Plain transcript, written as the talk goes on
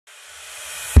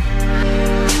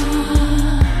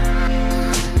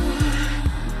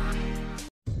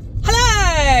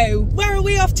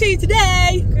off to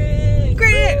today?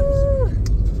 Griggs.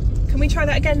 Can we try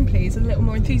that again, please, with a little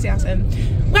more enthusiasm?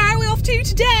 Where are we off to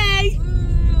today?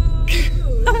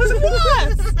 That was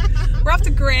worse. We're off to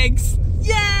Griggs.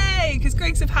 Yay! Because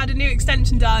Griggs have had a new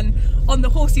extension done on the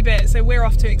horsey bit, so we're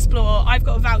off to explore. I've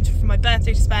got a voucher for my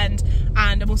birthday to spend,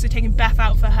 and I'm also taking Beth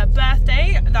out for her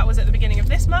birthday. That was at the beginning of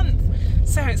this month.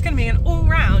 So it's going to be an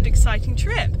all-round exciting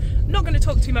trip. I'm not going to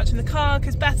talk too much in the car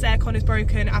because Beth's aircon is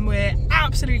broken and we're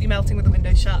absolutely melting with the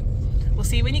windows shut. We'll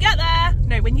see you when you get there.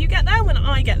 No, when you get there, when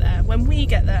I get there, when we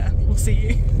get there, we'll see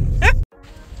you.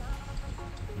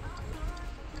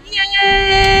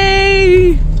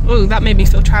 Yay! Oh, that made me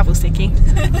feel travel sticky.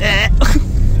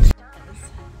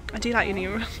 I do like your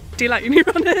new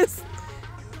runners.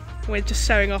 We're just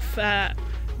showing off.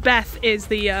 Beth is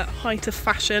the height of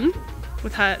fashion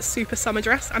with her super summer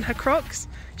dress and her Crocs.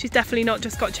 She's definitely not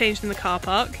just got changed in the car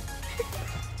park.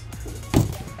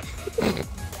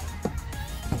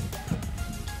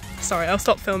 Sorry, I'll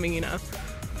stop filming you now.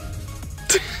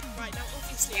 Right, now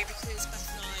obviously because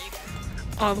Beth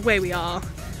and I are the way we are,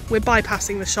 we're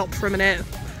bypassing the shop for a minute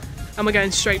and we're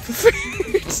going straight for food.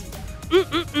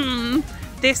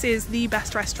 This is the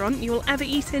best restaurant you will ever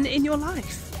eat in your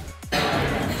life.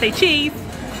 Say cheese!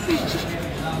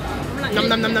 Nom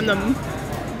nom nom nom nom.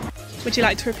 Would you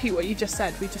like to repeat what you just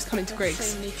said? We've just come into Griggs.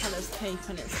 So many colours tape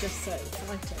and it's just so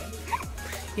exciting.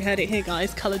 You heard it here,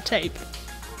 guys, coloured tape. There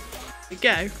we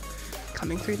go.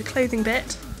 Coming through the clothing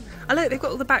bit. Oh look, they've got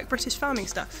all the back British farming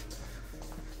stuff.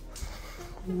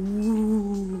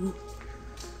 Ooh.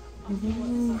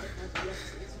 Ooh.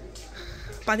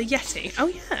 By the Yeti. Oh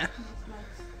yeah.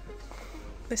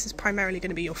 This is primarily going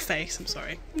to be your face, I'm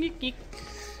sorry.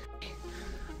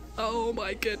 Oh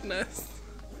my goodness.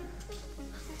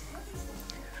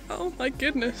 Oh my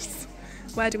goodness.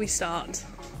 Where do we start?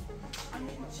 I mean,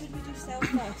 should we do sale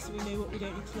first so we know what we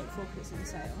don't need to look for because it's in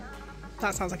sale?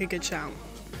 That sounds like a good shout.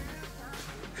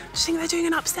 Do you think they're doing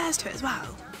an upstairs to it as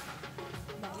well?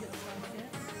 That looks like it.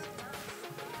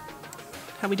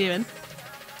 How we doing?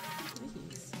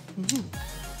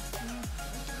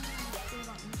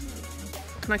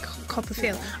 Can I cop a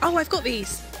feel? Oh, I've got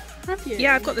these. Have you?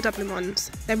 Yeah, I've got the Dublin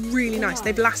ones. They're really nice.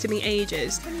 They've lasted me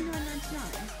ages.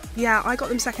 $29.99. Yeah, I got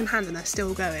them second hand and they're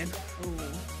still going.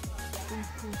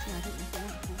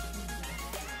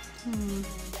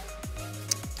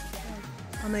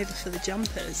 I'm over for the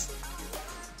jumpers.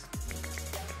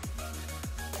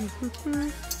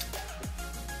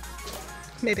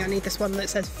 Maybe I need this one that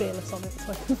says fearless on it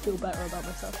so I can feel better about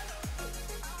myself.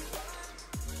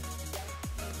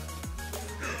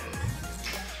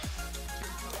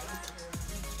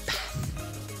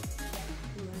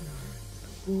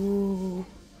 Ooh.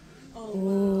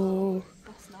 Oh,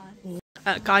 that's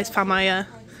nice. Guys, found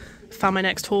my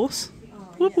next horse.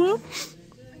 Whoop whoop.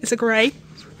 It's a grey. I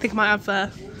think I might have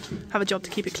a job to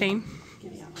keep it clean.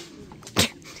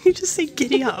 You just say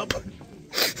giddy up.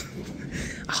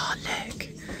 Oh look.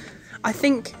 I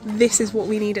think this is what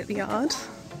we need at the yard.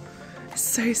 It's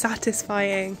so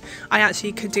satisfying. I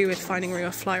actually could do with finding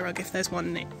a fly rug if there's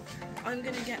one I'm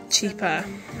gonna get cheaper.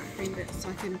 Some bits so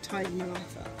I can tidy my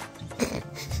life up.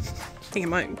 I think it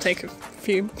might take a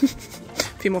few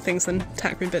more things than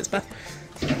tack room bits, Beth.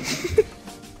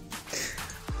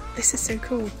 This is so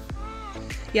cool.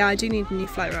 Yeah, I do need a new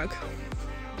flight rug.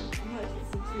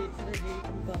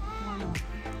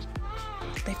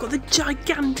 They've got the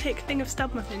gigantic thing of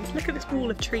stub muffins. Look at this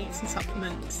wall of treats and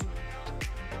supplements.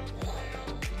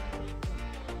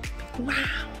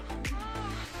 Wow.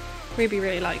 Ruby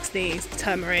really likes these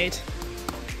Turmerade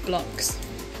blocks.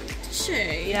 Does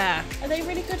she? Yeah. Are they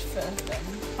really good for them?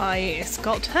 It's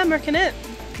got turmeric in it.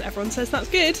 Everyone says that's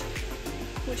good.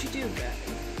 What do you do with it?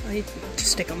 I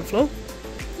just stick it on the floor.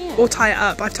 Yeah. Or tie it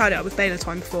up. I've tied it up with Baylor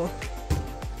twine before.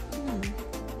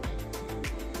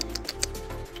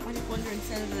 I just wonder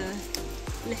instead of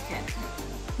the lick it,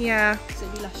 Yeah. so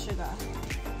it'd be less sugar.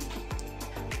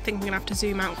 I think I'm gonna have to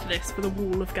zoom out for this for the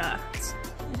wall of girths.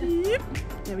 Yep.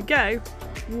 There we go.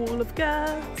 Wall of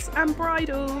girths and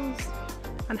bridles.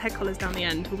 And head collars down the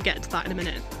end. We'll get to that in a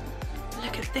minute.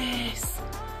 Look at this.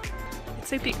 It's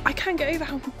so big. I can't get over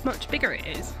how much bigger it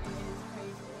is.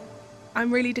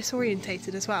 I'm really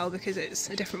disorientated as well because it's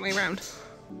a different way around.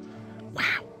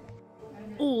 Wow.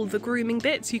 All the grooming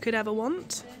bits you could ever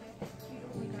want.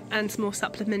 And some more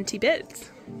supplementy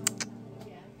bits.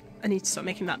 I need to stop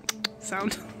making that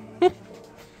sound.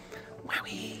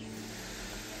 Wowie.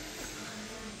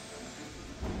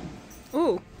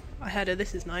 Oh, I heard her.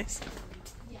 This is nice.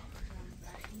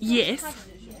 Yes.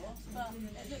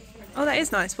 Oh, that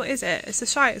is nice. What is it? It's a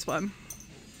Shire's one.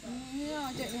 Yeah,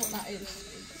 I don't know what that is.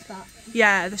 What's that?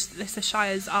 Yeah, it's the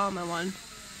Shire's armour one.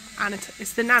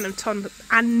 it's the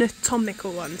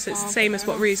anatomical one, so it's the same as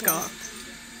what Rue's got.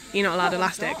 You're not allowed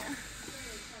elastic.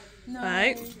 No.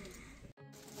 Right.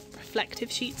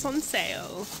 Reflective sheets on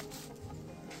sale.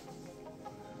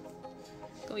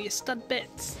 Got your stud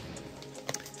bits.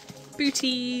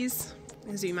 Booties.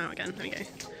 Zoom out again, there we go.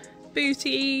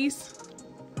 Booties.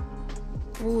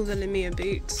 All the Lemire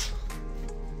boots.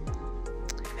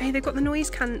 Hey, they've got the noise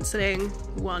cancelling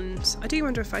ones. I do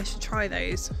wonder if I should try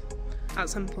those at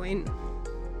some point.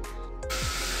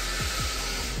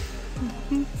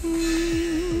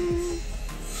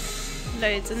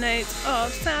 Loads and loads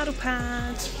of saddle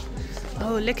pads.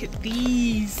 Oh, look at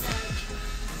these.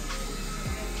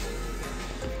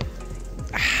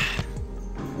 Ah,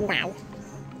 wow.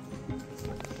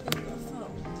 But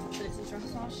it's a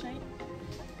dressage shape.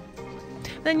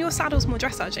 Then your saddle's more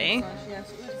dressage-y.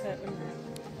 Yes, it would fit, wouldn't it?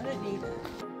 I don't need it.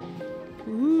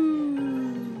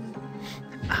 Ooh.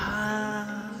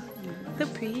 Ah, so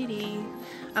pretty.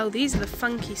 Oh, these are the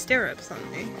funky stirrups,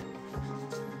 aren't they?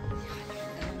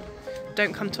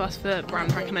 Don't come to us for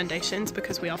brand recommendations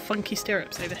because we are funky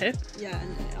stirrups over here. Yeah,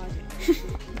 I do.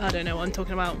 I don't know what I'm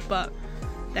talking about, but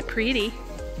they're pretty.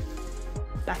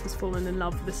 Beth has fallen in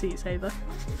love with the seat saver.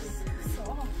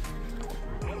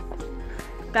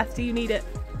 Beth, do you need it?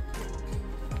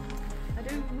 I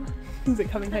do. Is it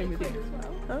coming home with you?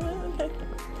 Well. Oh, okay.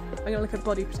 I'm gonna look at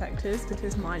body protectors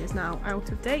because mine is now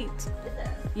out of date. Is it?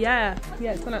 Yeah,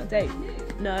 it's gone out of date.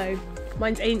 No,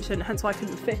 mine's ancient, hence why I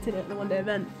couldn't fit in it at the one-day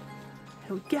event.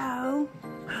 Here we go.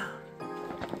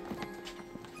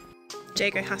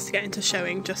 Jago has to get into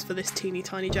showing just for this teeny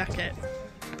tiny jacket.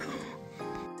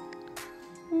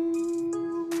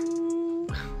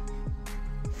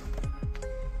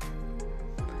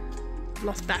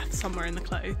 Lost Beth somewhere in the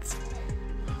clothes.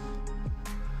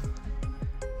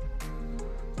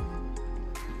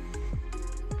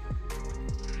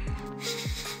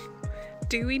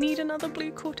 Do we need another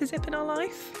blue quarter zip in our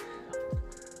life?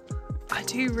 I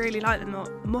do really like the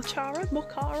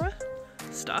mochara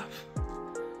stuff.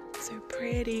 So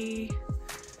pretty.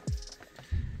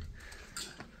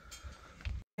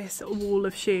 This wall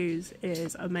of shoes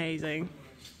is amazing.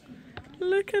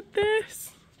 Look at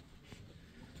this.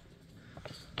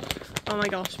 Oh my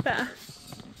gosh,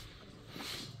 Beth.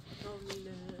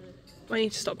 I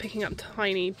need to stop picking up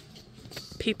tiny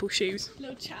people shoes.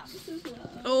 Little chaps as well.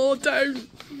 Oh, don't.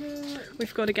 No.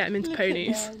 We've got to get him into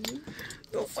ponies.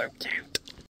 They're so cute.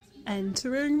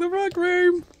 Entering the rug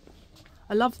room.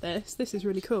 I love this. This is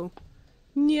really cool.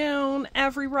 Nyan,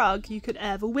 every rug you could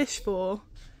ever wish for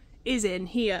is in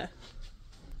here.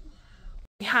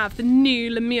 We have the new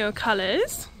Lemire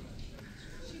colours,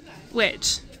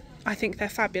 which I think they're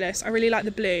fabulous. I really like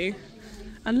the blue.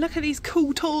 And look at these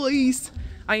cool toys.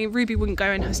 I mean, Ruby wouldn't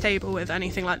go in her stable with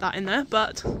anything like that in there,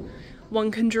 but one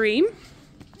can dream.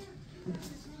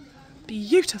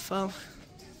 Beautiful.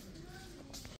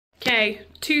 Okay,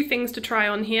 2 things to try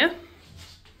on here.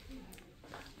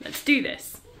 Let's do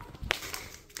this.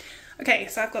 Okay,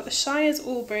 so I've got the Shire's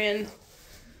Aubrian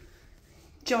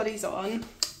joddies on.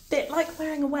 Bit like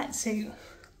wearing a wetsuit.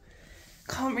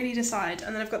 Can't really decide.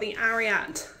 And then I've got the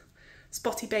Ariat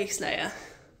spotty base layer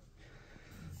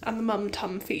and the mum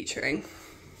tum featuring.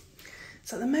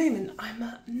 So at the moment, I'm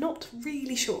not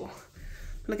really sure.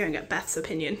 I'm gonna go and get Beth's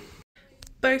opinion.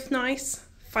 Both nice.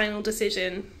 Final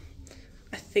decision.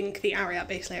 I think the Ariat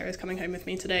base layer is coming home with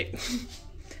me today.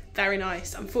 Very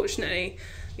nice. Unfortunately,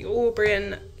 the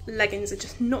Aubrian leggings are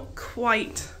just not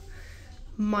quite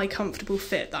my comfortable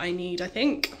fit that I need, I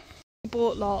think.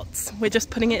 Bought lots. We're just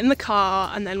putting it in the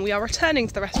car and then we are returning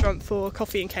to the restaurant for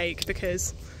coffee and cake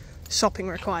because shopping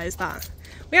requires that.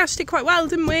 We actually did quite well,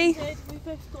 didn't we? We did. We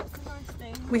both got some nice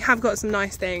things. We have got some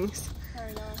nice things.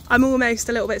 Very nice. I'm almost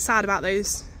a little bit sad about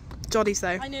those joddies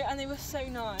though. I know, and they were so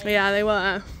nice. Yeah, they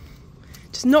were.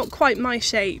 Just not quite my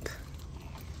shape.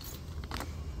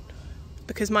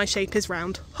 Because my shape is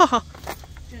round. Haha.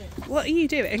 What are you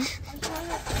doing? I'm trying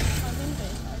to open my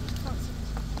windows, but I just can't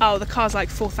see. Oh, the car's like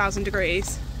 4,000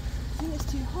 degrees. I think it's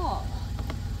too hot.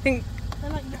 I think.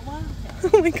 They're like not working.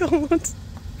 Oh my god.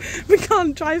 We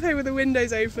can't drive home with the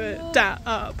windows open.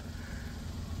 Up.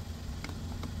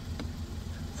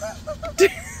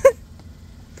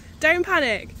 Don't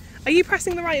panic. Are you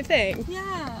pressing the right thing?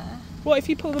 Yeah. What if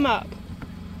you pull them up?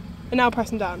 And now press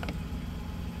them down.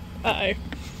 Uh-oh.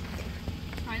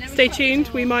 Right, Stay tuned,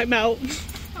 we might melt.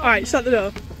 Alright, shut the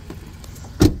door.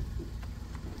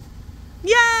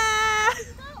 Yeah!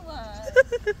 That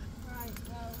worked. Right,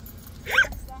 well,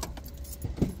 that's that.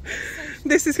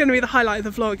 This is going to be the highlight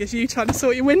of the vlog, is you trying to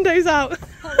sort your windows out.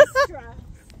 I was stressed.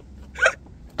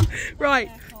 Right,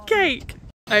 cake.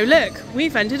 Oh look,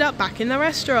 we've ended up back in the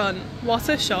restaurant. What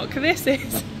a shock this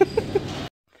is.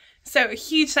 So a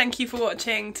huge thank you for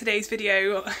watching today's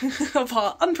video of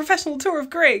our unprofessional tour of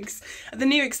Griggs. The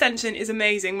new extension is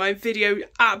amazing. My video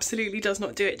absolutely does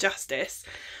not do it justice.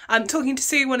 Talking to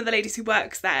Sue, one of the ladies who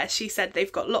works there, she said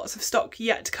they've got lots of stock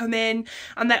yet to come in,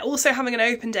 and they're also having an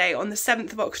open day on the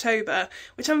 7th of October,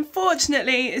 which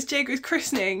unfortunately is Jago's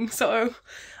christening, so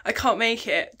I can't make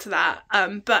it to that.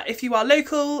 But if you are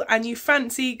local and you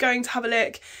fancy going to have a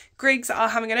look, Griggs are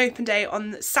having an open day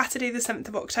on Saturday the 7th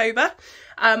of October.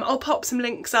 I'll pop some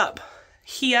links up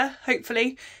here,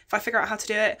 hopefully, if I figure out how to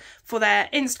do it, for their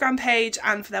Instagram page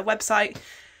and for their website.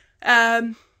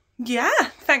 Yeah,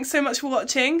 thanks so much for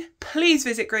watching. Please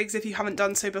visit Griggs if you haven't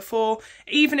done so before.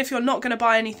 Even if you're not going to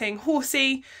buy anything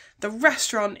horsey, the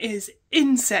restaurant is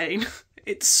insane.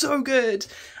 It's so good.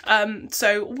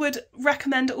 So would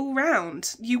recommend all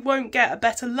round. You won't get a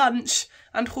better lunch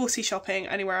and horsey shopping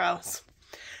anywhere else.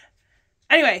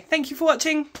 Anyway, thank you for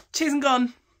watching. Cheers and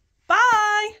gone.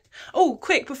 Bye! Oh,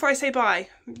 quick, before I say bye,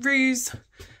 Rue's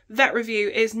vet review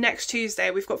is next Tuesday.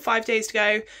 We've got 5 days to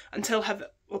go until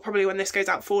well, probably when this goes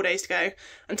out, 4 days to go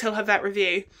until her vet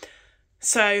review.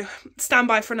 So stand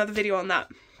by for another video on that.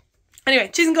 Anyway,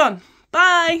 cheers and gone.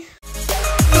 Bye!